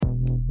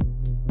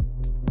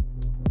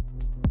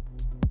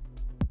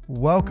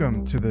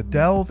Welcome to the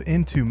Delve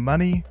Into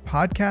Money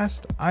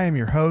podcast. I am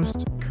your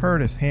host,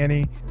 Curtis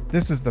Haney.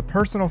 This is the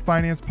personal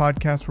finance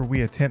podcast where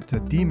we attempt to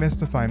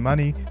demystify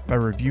money by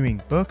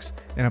reviewing books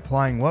and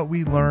applying what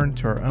we learn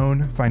to our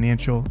own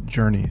financial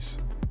journeys.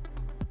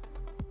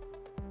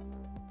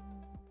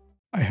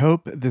 I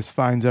hope this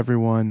finds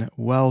everyone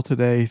well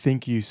today.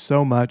 Thank you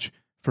so much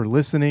for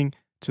listening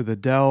to the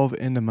Delve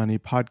Into Money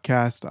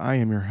podcast. I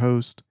am your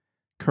host,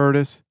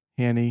 Curtis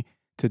Haney.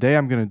 Today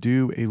I'm going to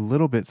do a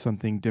little bit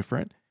something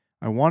different.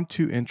 I want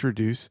to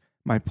introduce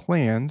my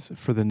plans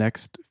for the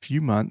next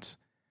few months,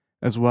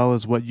 as well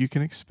as what you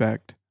can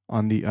expect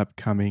on the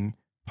upcoming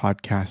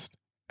podcast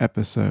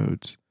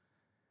episodes.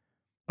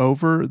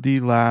 Over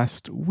the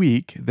last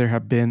week, there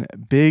have been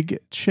big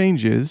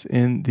changes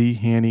in the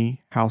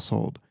Haney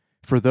household.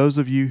 For those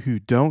of you who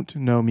don't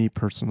know me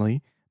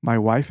personally, my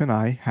wife and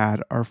I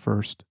had our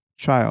first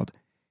child.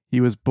 He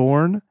was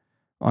born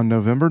on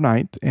November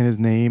 9th, and his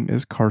name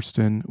is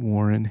Karsten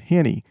Warren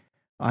Haney.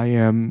 I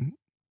am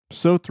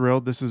so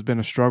thrilled. This has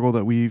been a struggle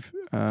that we've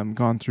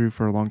gone through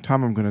for a long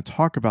time. I'm going to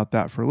talk about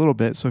that for a little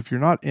bit. So if you're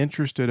not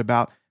interested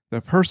about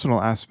the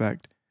personal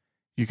aspect,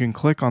 you can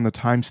click on the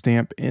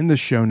timestamp in the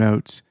show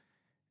notes,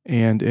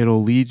 and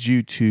it'll lead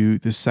you to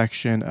the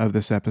section of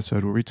this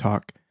episode where we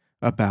talk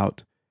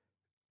about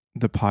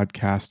the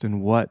podcast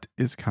and what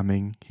is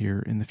coming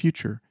here in the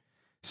future.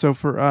 So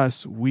for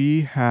us,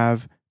 we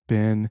have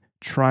been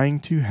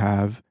trying to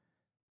have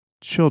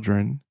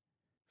children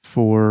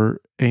for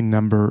a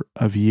number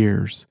of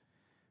years.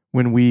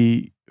 When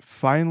we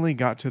finally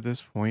got to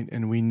this point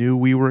and we knew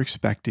we were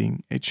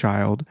expecting a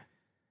child,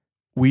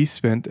 we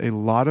spent a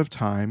lot of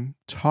time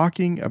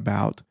talking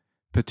about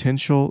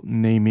potential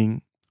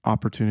naming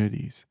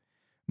opportunities.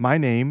 My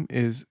name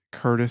is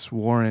Curtis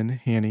Warren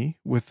Haney,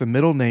 with the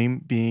middle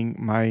name being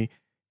my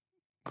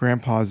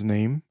grandpa's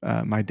name,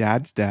 my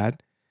dad's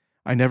dad.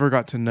 I never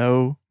got to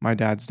know my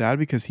dad's dad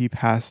because he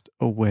passed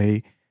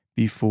away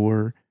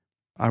before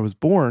I was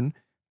born,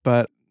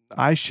 but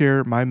I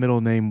share my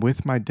middle name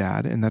with my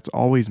dad, and that's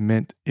always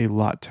meant a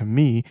lot to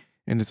me,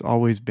 and it's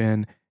always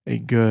been a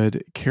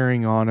good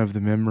carrying on of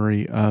the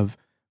memory of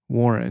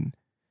Warren.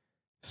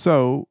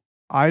 So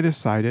I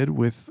decided,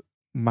 with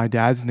my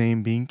dad's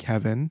name being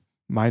Kevin,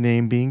 my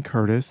name being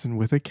Curtis, and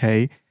with a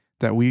K,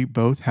 that we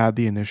both had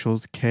the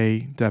initials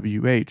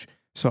KWH.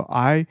 So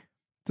I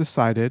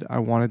decided I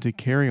wanted to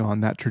carry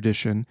on that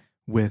tradition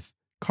with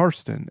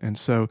Karsten, and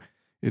so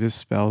it is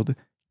spelled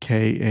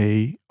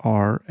Karsten.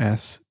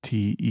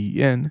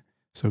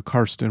 So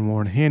Karsten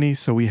Warren Haney.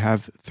 So we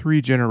have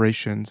 3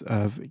 generations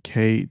of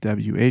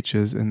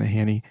KWHs in the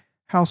Haney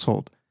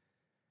household.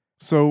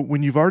 So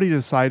when you've already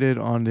decided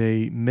on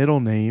a middle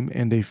name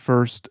and a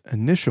first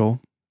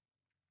initial,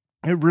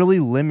 it really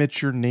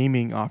limits your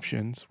naming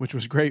options, which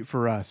was great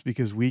for us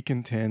because we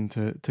can tend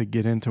to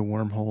get into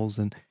wormholes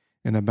and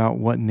about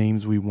what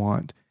names we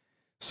want.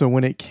 So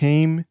when it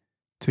came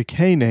to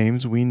K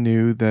names, we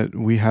knew that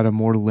we had a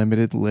more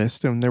limited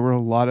list and there were a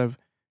lot of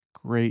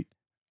great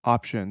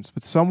options.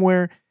 But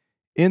somewhere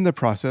in the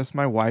process,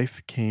 my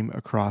wife came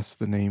across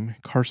the name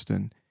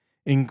Karsten.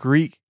 In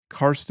Greek,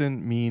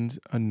 Karsten means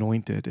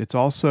anointed. It's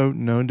also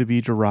known to be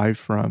derived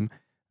from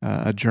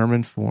a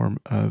German form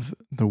of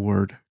the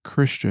word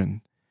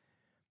Christian.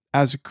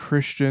 As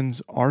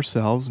Christians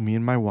ourselves, me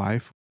and my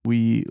wife,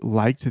 we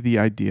liked the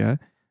idea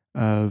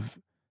of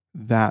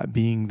that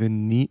being the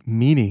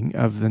meaning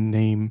of the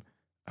name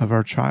of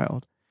our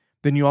child.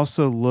 Then you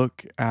also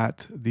look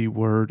at the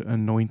word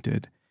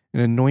anointed.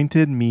 And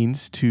anointed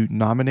means to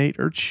nominate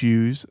or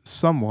choose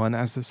someone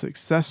as a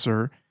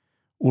successor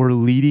or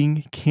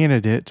leading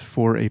candidate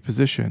for a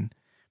position.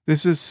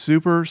 This is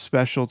super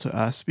special to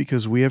us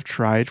because we have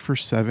tried for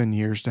 7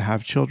 years to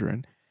have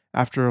children.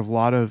 After a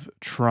lot of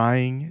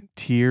trying,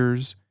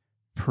 tears,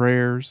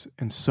 prayers,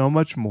 and so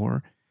much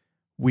more,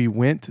 we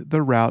went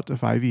the route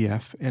of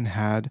IVF and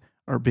had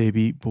our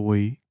baby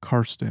boy,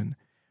 Karsten.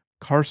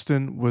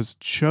 Karsten was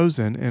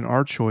chosen in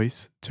our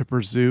choice to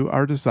pursue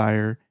our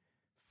desire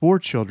for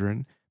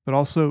children, but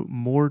also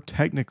more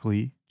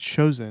technically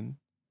chosen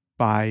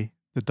by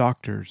the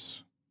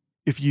doctors.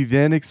 If you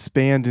then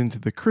expand into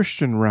the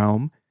Christian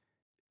realm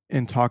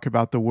and talk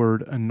about the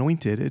word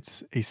anointed,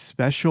 it's a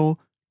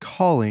special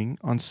calling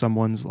on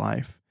someone's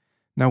life.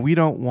 Now, we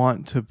don't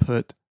want to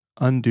put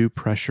undue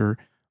pressure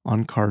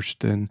on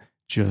Karsten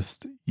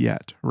just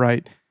yet,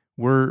 right?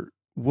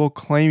 We'll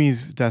claim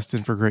he's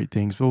destined for great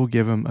things, but we'll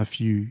give him a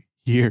few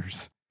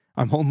years.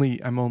 I'm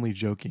only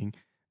joking.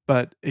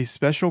 But a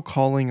special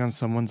calling on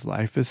someone's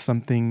life is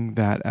something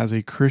that, as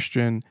a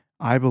Christian,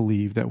 I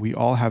believe that we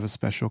all have a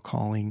special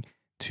calling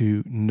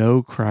to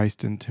know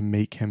Christ and to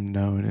make him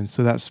known. And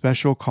so that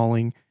special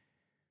calling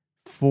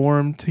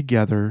formed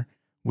together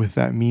with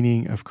that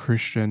meaning of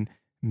Christian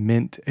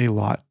meant a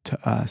lot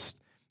to us.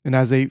 And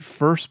as a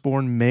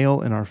firstborn male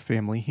in our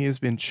family, he has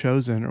been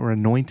chosen or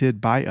anointed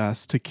by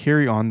us to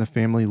carry on the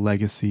family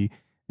legacy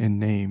and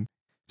name.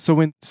 So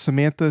when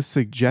Samantha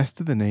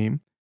suggested the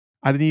name,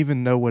 I didn't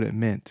even know what it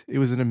meant. It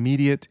was an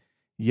immediate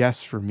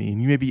yes for me. And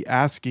you may be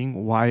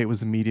asking why it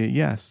was immediate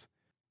yes.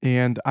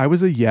 And I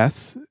was a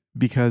yes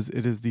because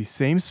it is the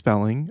same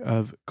spelling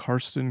of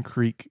Karsten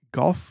Creek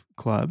Golf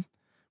Club,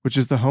 which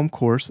is the home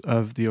course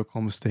of the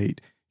Oklahoma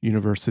State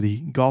University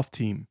golf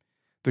team.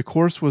 The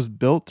course was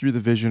built through the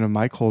vision of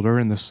Mike Holder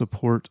and the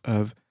support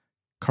of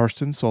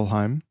Karsten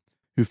Solheim,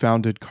 who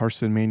founded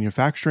Karsten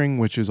Manufacturing,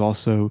 which is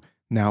also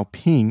now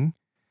Ping.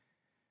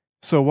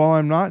 So while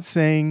I'm not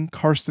saying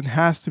Karsten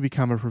has to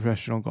become a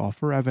professional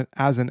golfer,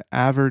 as an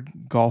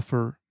avid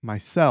golfer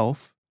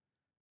myself,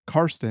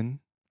 Karsten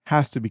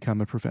has to become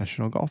a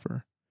professional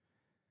golfer.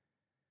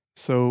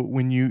 So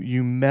when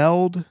you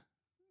meld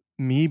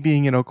me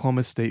being an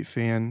Oklahoma State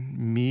fan,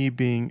 me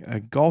being a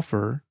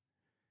golfer,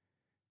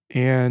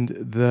 and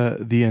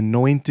the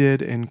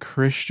anointed and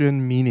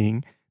Christian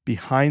meaning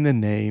behind the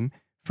name,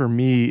 for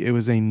me, it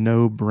was a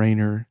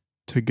no-brainer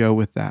to go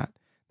with that.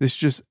 This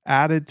just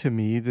added to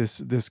me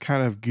this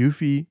kind of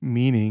goofy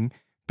meaning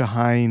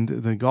behind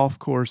the golf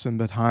course and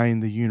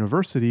behind the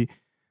university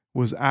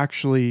was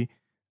actually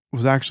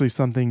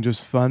something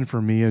just fun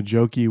for me, a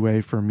jokey way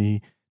for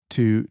me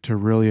to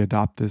really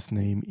adopt this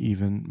name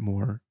even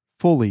more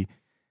fully.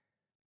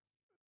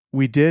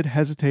 We did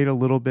hesitate a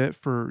little bit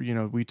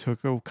we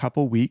took a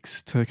couple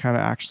weeks to kind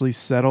of actually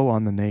settle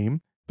on the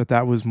name, but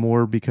that was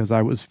more because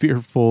I was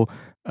fearful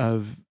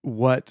of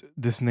what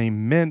this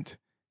name meant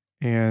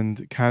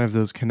and kind of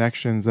those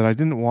connections that I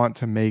didn't want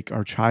to make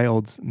our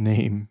child's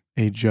name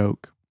a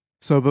joke.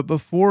 But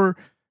before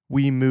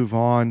we move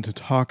on to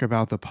talk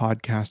about the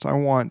podcast, I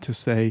want to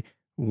say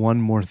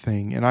one more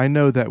thing. And I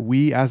know that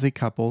we as a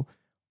couple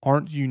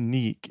aren't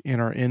unique in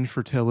our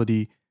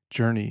infertility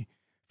journey.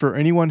 For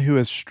anyone who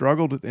has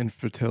struggled with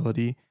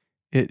infertility,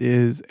 it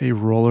is a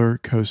roller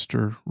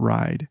coaster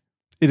ride.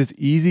 It is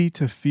easy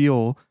to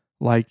feel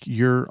like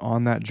you're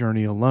on that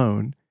journey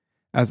alone,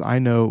 as I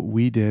know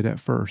we did at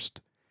first.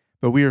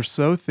 But we are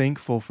so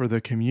thankful for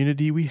the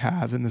community we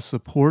have and the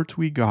support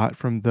we got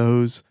from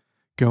those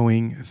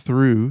going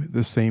through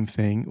the same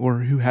thing or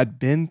who had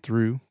been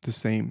through the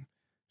same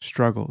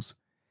struggles.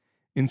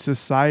 In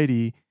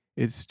society,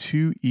 it's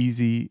too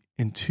easy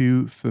and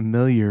too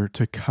familiar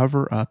to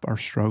cover up our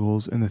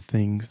struggles and the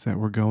things that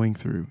we're going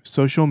through.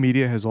 Social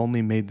media has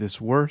only made this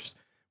worse,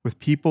 with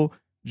people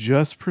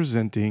just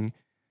presenting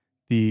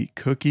the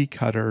cookie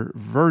cutter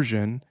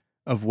version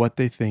of what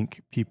they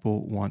think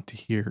people want to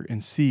hear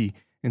and see.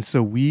 And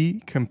so we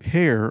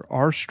compare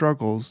our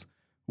struggles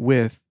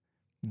with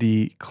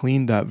the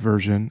cleaned up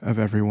version of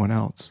everyone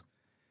else.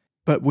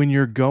 But when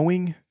you're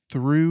going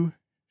through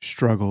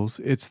struggles,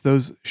 it's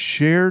those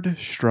shared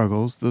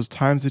struggles, those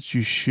times that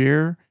you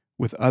share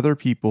with other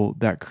people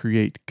that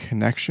create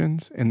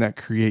connections and that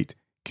create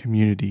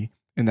community,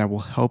 and that will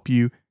help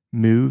you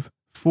move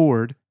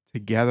forward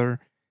together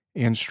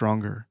and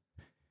stronger.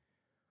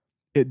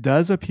 It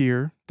does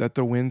appear that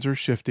the winds are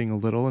shifting a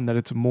little and that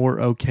it's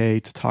more okay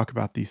to talk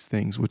about these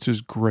things, which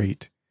is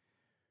great.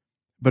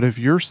 But if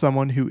you're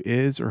someone who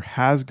is or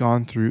has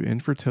gone through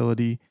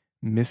infertility,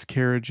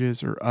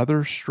 miscarriages, or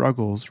other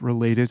struggles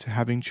related to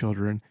having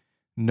children,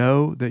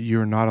 know that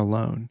you're not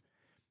alone.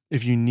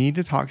 If you need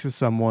to talk to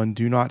someone,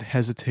 do not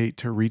hesitate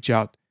to reach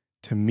out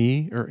to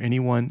me or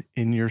anyone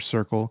in your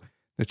circle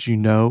that you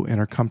know and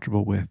are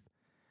comfortable with.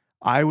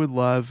 I would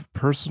love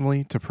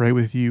personally to pray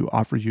with you,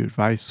 offer you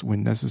advice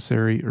when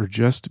necessary, or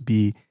just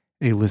be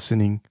a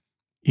listening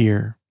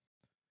ear.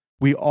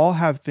 We all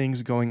have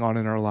things going on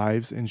in our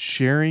lives, and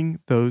sharing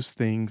those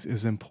things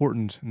is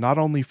important, not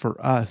only for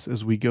us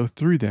as we go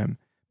through them,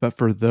 but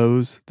for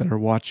those that are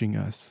watching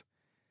us.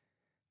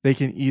 They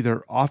can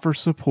either offer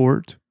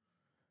support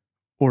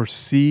or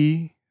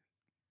see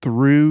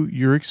through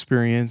your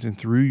experience and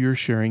through your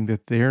sharing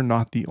that they're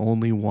not the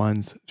only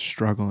ones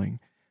struggling.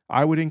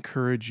 I would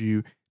encourage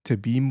you to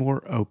be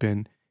more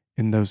open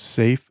in those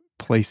safe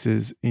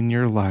places in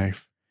your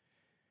life,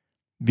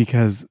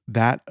 because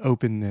that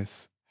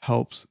openness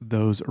helps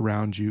those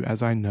around you,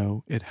 as I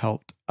know it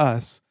helped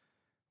us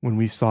when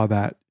we saw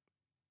that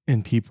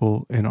in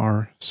people in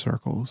our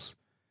circles.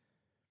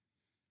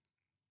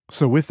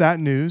 So with that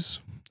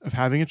news of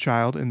having a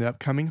child in the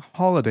upcoming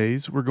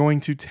holidays, we're going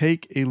to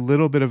take a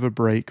little bit of a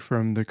break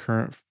from the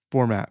current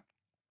format.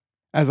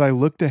 As I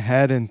looked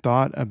ahead and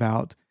thought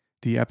about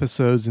the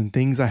episodes and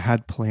things I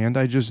had planned,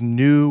 I just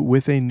knew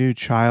with a new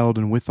child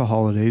and with the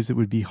holidays, it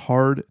would be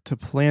hard to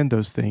plan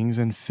those things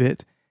and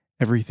fit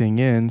everything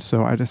in.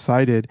 So I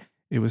decided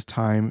it was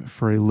time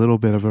for a little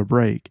bit of a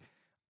break.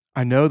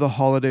 I know the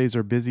holidays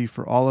are busy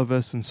for all of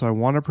us, and so I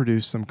want to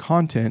produce some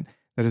content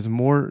that is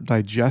more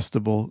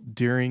digestible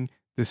during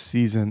this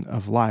season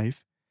of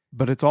life,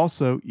 but it's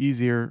also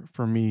easier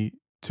for me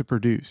to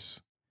produce.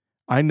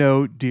 I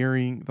know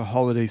during the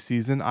holiday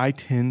season, I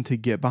tend to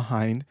get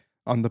behind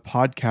on the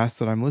podcasts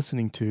that I'm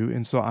listening to.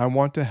 And so I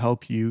want to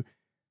help you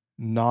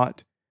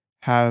not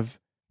have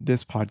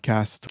this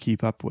podcast to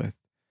keep up with.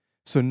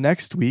 So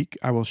next week,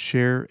 I will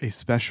share a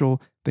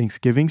special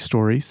Thanksgiving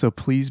story. So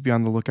please be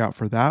on the lookout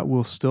for that.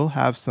 We'll still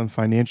have some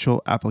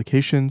financial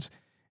applications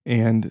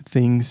and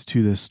things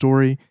to the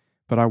story,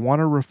 but I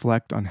want to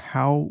reflect on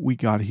how we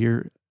got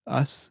here,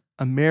 us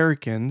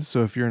Americans.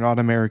 So if you're not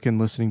American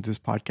listening to this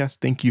podcast,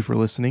 thank you for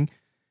listening.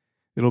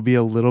 It'll be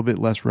a little bit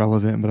less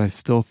relevant, but I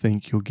still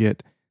think you'll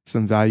get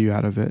some value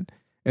out of it.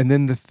 And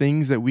then the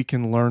things that we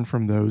can learn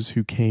from those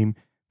who came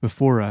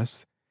before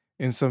us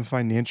and some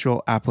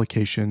financial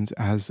applications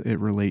as it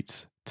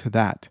relates to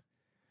that.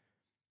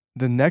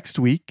 The next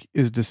week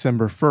is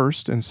December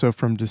 1st. And so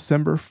from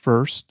December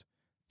 1st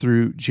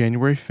through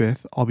January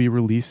 5th, I'll be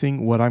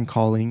releasing what I'm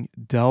calling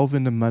Delve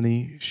into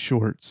Money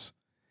Shorts.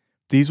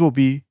 These will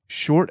be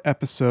short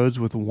episodes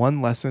with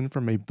one lesson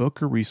from a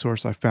book or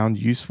resource I found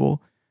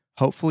useful,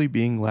 hopefully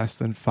being less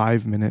than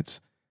 5 minutes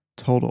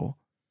total.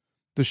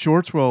 The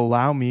shorts will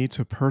allow me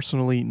to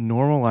personally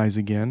normalize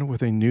again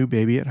with a new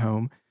baby at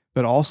home,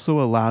 but also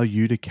allow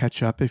you to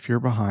catch up if you're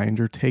behind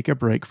or take a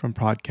break from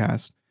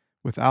podcasts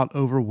without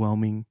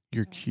overwhelming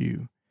your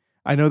queue.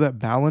 I know that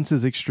balance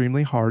is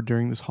extremely hard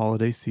during this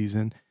holiday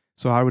season,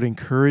 so I would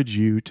encourage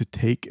you to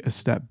take a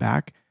step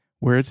back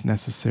where it's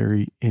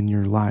necessary in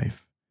your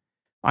life.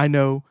 I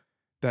know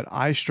that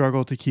I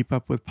struggle to keep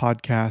up with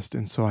podcasts,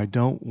 and so I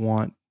don't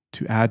want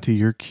to add to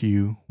your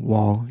queue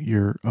while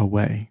you're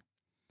away.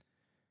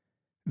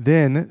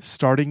 Then,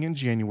 starting in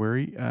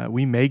January,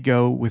 we may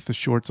go with the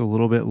shorts a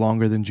little bit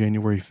longer than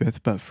January 5th,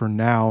 but for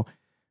now,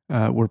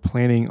 we're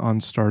planning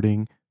on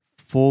starting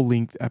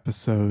full-length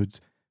episodes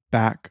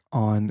back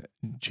on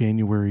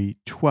January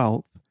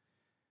 12th.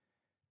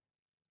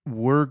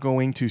 We're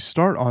going to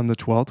start on the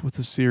 12th with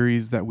a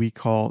series that we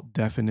call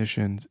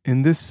Definitions.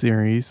 In this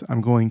series,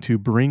 I'm going to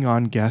bring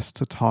on guests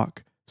to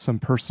talk some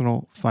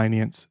personal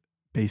finance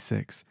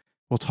basics.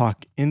 We'll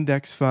talk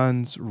index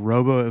funds,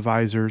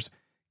 robo-advisors,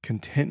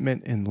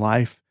 contentment in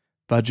life,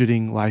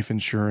 budgeting, life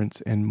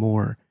insurance, and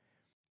more.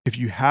 If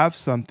you have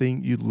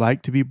something you'd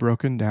like to be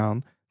broken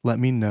down, let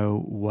me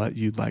know what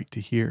you'd like to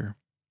hear.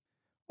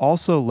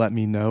 Also, let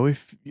me know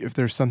if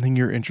there's something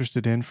you're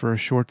interested in for a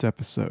short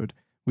episode.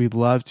 We'd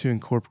love to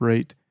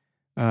incorporate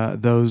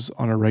those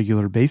on a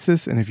regular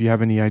basis. And if you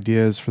have any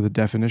ideas for the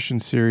definition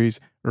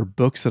series or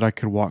books that I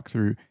could walk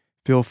through,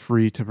 feel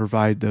free to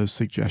provide those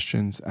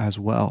suggestions as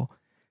well.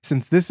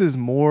 Since this is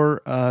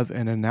more of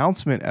an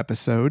announcement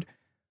episode,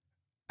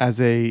 as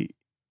a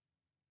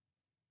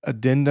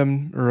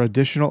addendum or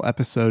additional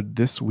episode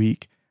this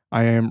week,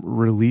 I am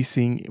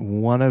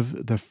releasing one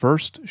of the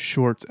first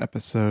shorts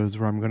episodes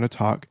where I'm going to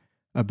talk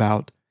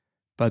about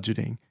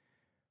budgeting.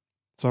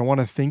 So I want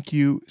to thank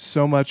you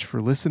so much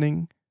for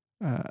listening.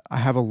 I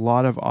have a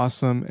lot of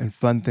awesome and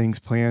fun things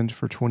planned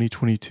for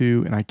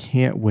 2022, and I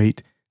can't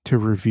wait to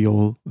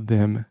reveal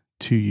them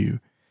to you.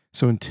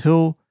 So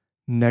until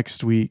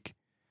next week,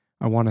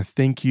 I want to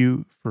thank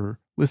you for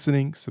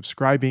listening,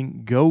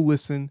 subscribing. Go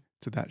listen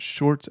to that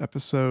shorts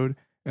episode,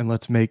 and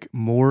let's make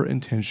more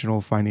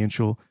intentional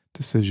financial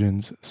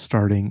decisions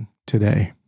starting today.